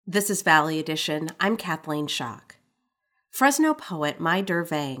This is Valley Edition. I'm Kathleen Schock. Fresno poet Mai Der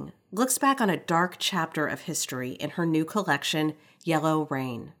Vang looks back on a dark chapter of history in her new collection, Yellow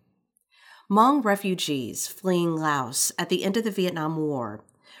Rain. Hmong refugees fleeing Laos at the end of the Vietnam War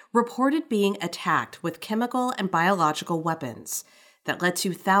reported being attacked with chemical and biological weapons that led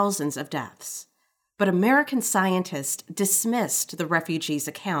to thousands of deaths. But American scientists dismissed the refugees'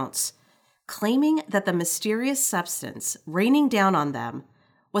 accounts, claiming that the mysterious substance raining down on them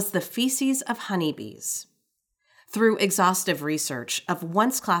was the feces of honeybees. Through exhaustive research of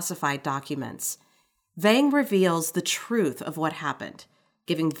once classified documents, Vang reveals the truth of what happened,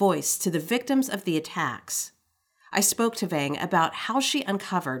 giving voice to the victims of the attacks. I spoke to Vang about how she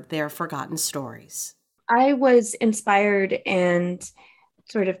uncovered their forgotten stories. I was inspired and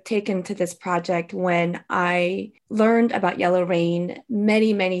sort of taken to this project when I learned about Yellow Rain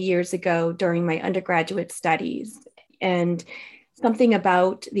many, many years ago during my undergraduate studies. And something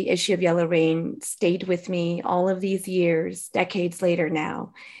about the issue of Yellow Rain stayed with me all of these years, decades later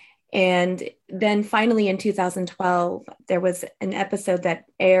now. And then finally in 2012, there was an episode that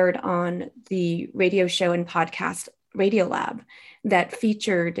aired on the radio show and podcast Radiolab that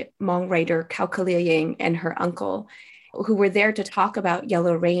featured Hmong writer Khao Kaliaying and her uncle, who were there to talk about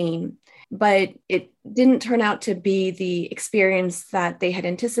Yellow Rain. But it didn't turn out to be the experience that they had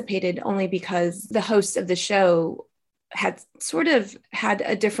anticipated, only because the hosts of the show had sort of had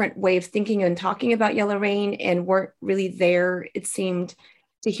a different way of thinking and talking about Yellow Rain and weren't really there, it seemed,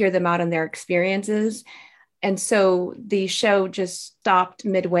 to hear them out on their experiences. And so the show just stopped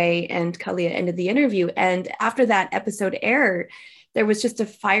midway and Kalia ended the interview. And after that episode aired, there was just a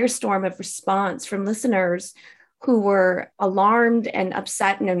firestorm of response from listeners who were alarmed and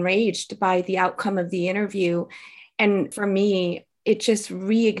upset and enraged by the outcome of the interview. And for me, it just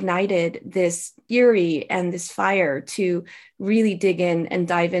reignited this fury and this fire to really dig in and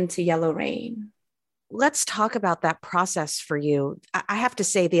dive into Yellow Rain. Let's talk about that process for you. I have to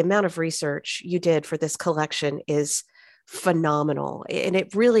say, the amount of research you did for this collection is phenomenal. And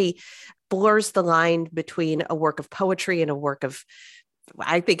it really blurs the line between a work of poetry and a work of,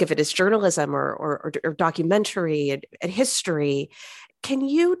 I think of it as journalism or documentary and history. Can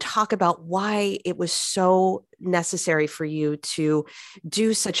you talk about why it was so necessary for you to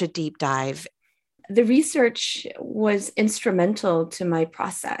do such a deep dive? The research was instrumental to my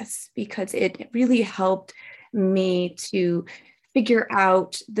process because it really helped me to figure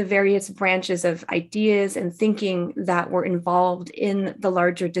out the various branches of ideas and thinking that were involved in the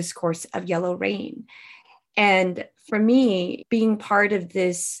larger discourse of Yellow Rain. And for me, being part of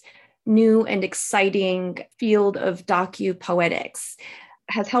this new and exciting field of docu-poetics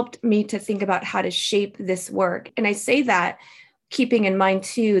has helped me to think about how to shape this work. And I say that keeping in mind,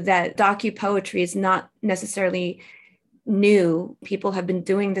 too, that docu-poetry is not necessarily new. People have been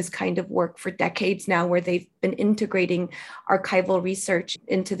doing this kind of work for decades now, where they've been integrating archival research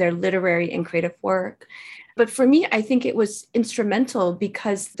into their literary and creative work. But for me, I think it was instrumental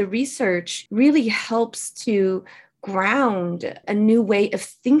because the research really helps to ground a new way of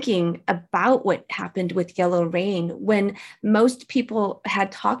thinking about what happened with Yellow Rain. When most people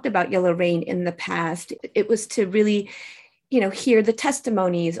had talked about Yellow Rain in the past, it was to really hear the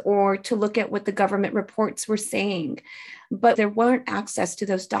testimonies or to look at what the government reports were saying. But there weren't access to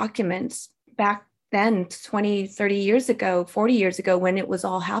those documents back then, 20, 30 years ago, 40 years ago, when it was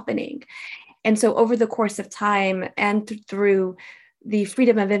all happening. And so over the course of time and through the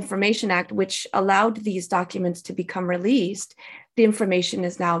Freedom of Information Act, which allowed these documents to become released, the information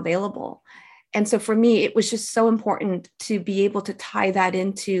is now available. And so for me, it was just so important to be able to tie that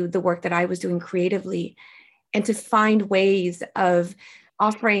into the work that I was doing creatively and to find ways of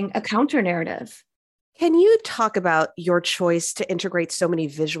offering a counter narrative. Can you talk about your choice to integrate so many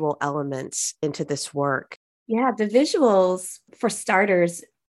visual elements into this work? Yeah, the visuals, for starters,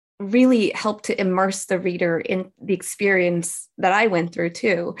 really help to immerse the reader in the experience that I went through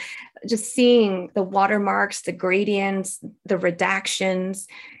too. Just seeing the watermarks, the gradients, the redactions,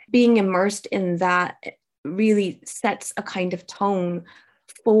 being immersed in that really sets a kind of tone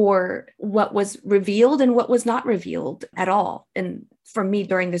for what was revealed and what was not revealed at all. And for me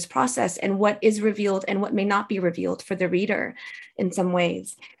during this process, and what is revealed and what may not be revealed for the reader in some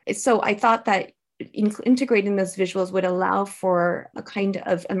ways. So I thought that integrating those visuals would allow for a kind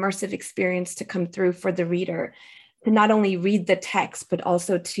of immersive experience to come through for the reader, to not only read the text, but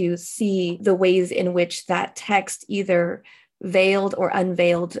also to see the ways in which that text either veiled or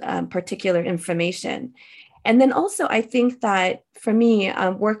unveiled particular information. And then also, I think that for me,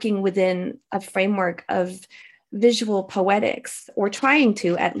 working within a framework of visual poetics, or trying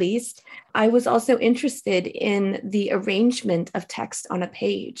to at least, I was also interested in the arrangement of text on a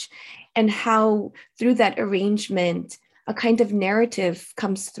page and how through that arrangement, a kind of narrative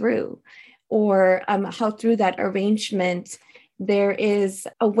comes through, or how through that arrangement, there is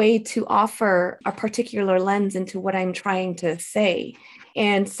a way to offer a particular lens into what I'm trying to say.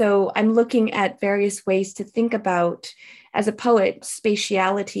 And so I'm looking at various ways to think about, as a poet,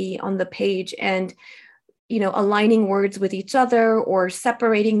 spatiality on the page, and aligning words with each other or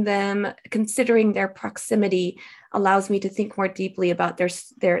separating them, considering their proximity allows me to think more deeply about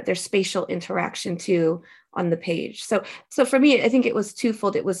their spatial interaction too on the page. So for me, I think it was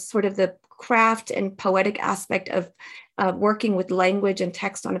twofold. It was sort of the craft and poetic aspect of working with language and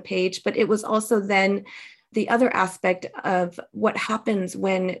text on a page, but it was also then the other aspect of what happens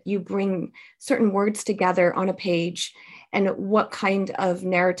when you bring certain words together on a page and what kind of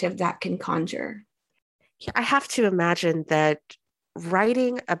narrative that can conjure. I have to imagine that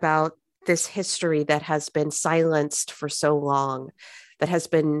writing about this history that has been silenced for so long, that has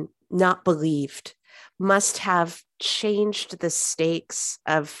been not believed, must have changed the stakes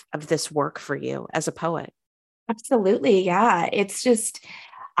of this work for you as a poet. Absolutely. Yeah. It's just,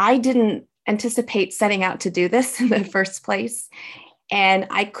 I didn't anticipate setting out to do this in the first place. And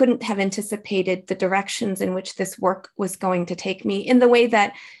I couldn't have anticipated the directions in which this work was going to take me, in the way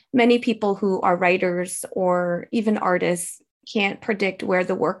that many people who are writers or even artists can't predict where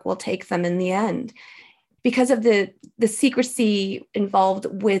the work will take them in the end. Because of the secrecy involved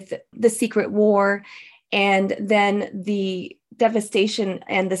with the secret war, and then the devastation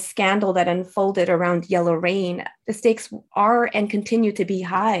and the scandal that unfolded around Yellow Rain, the stakes are and continue to be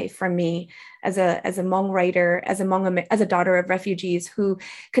high for me as a Hmong writer, as a daughter of refugees who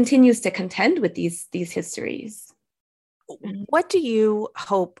continues to contend with these histories. What do you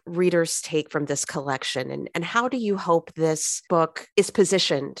hope readers take from this collection, and how do you hope this book is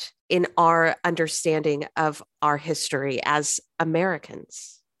positioned in our understanding of our history as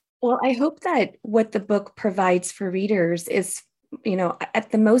Americans? Well, I hope that what the book provides for readers is,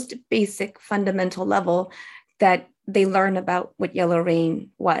 at the most basic fundamental level, that they learn about what Yellow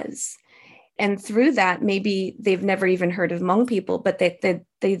Rain was. And through that, maybe they've never even heard of Hmong people, but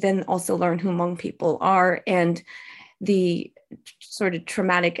they then also learn who Hmong people are, and the sort of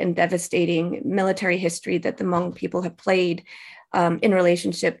traumatic and devastating military history that the Hmong people have played in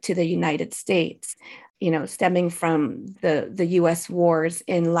relationship to the United States, stemming from the US wars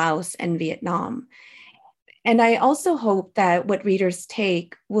in Laos and Vietnam. And I also hope that what readers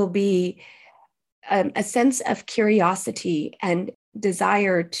take will be a sense of curiosity and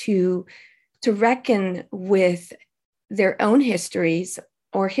desire to reckon with their own histories,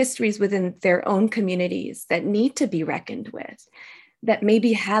 or histories within their own communities that need to be reckoned with, that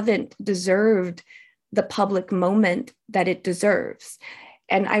maybe haven't deserved the public moment that it deserves.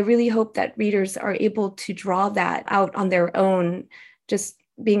 And I really hope that readers are able to draw that out on their own, just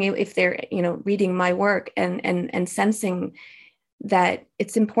being able, if they're, reading my work and sensing that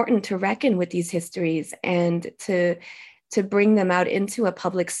it's important to reckon with these histories and to bring them out into a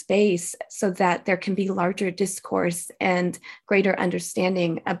public space so that there can be larger discourse and greater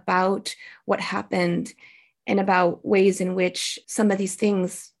understanding about what happened and about ways in which some of these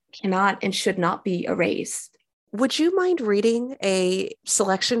things cannot and should not be erased. Would you mind reading a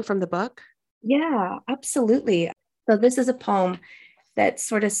selection from the book? Yeah, absolutely. So this is a poem that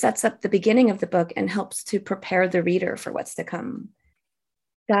sort of sets up the beginning of the book and helps to prepare the reader for what's to come.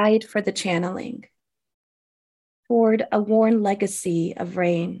 Guide for the channeling. Toward a worn legacy of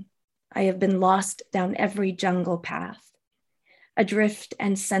rain, I have been lost down every jungle path, adrift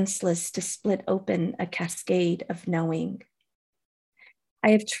and senseless to split open a cascade of knowing. I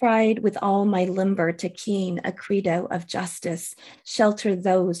have tried with all my limber to keen a credo of justice, shelter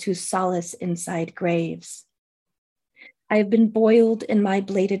those who solace inside graves. I have been boiled in my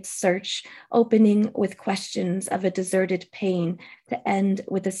bladed search, opening with questions of a deserted pain to end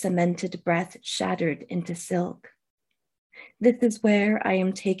with a cemented breath shattered into silk. This is where I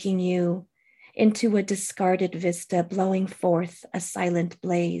am taking you, into a discarded vista blowing forth a silent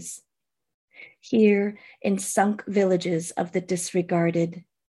blaze. Here in sunk villages of the disregarded.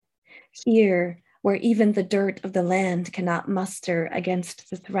 Here where even the dirt of the land cannot muster against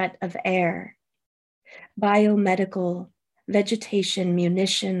the threat of air. Biomedical, vegetation,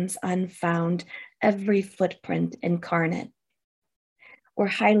 munitions unfound, every footprint incarnate. Where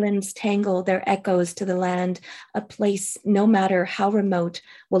highlands tangle their echoes to the land, a place, no matter how remote,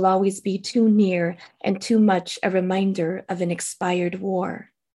 will always be too near and too much a reminder of an expired war.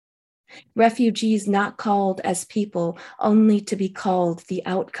 Refugees not called as people, only to be called the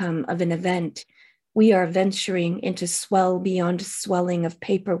outcome of an event, We are venturing into swell beyond swelling of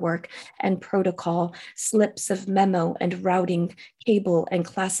paperwork and protocol, slips of memo and routing, cable and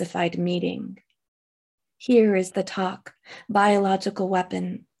classified meeting. Here is the talk, biological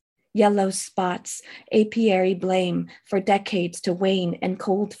weapon, yellow spots, apiary blame for decades to wane and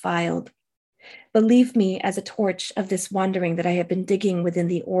cold filed. Believe me as a torch of this wandering that I have been digging within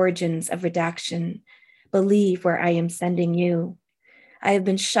the origins of redaction. Believe where I am sending you. I have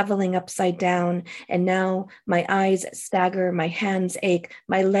been shoveling upside down, and now my eyes stagger, my hands ache,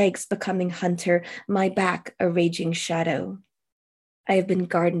 my legs becoming hunter, my back a raging shadow. I have been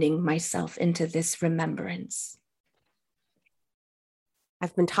gardening myself into this remembrance.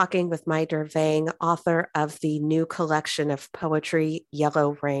 I've been talking with Mai Der Vang, author of the new collection of poetry,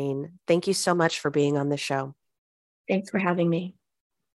 Yellow Rain. Thank you so much for being on the show. Thanks for having me.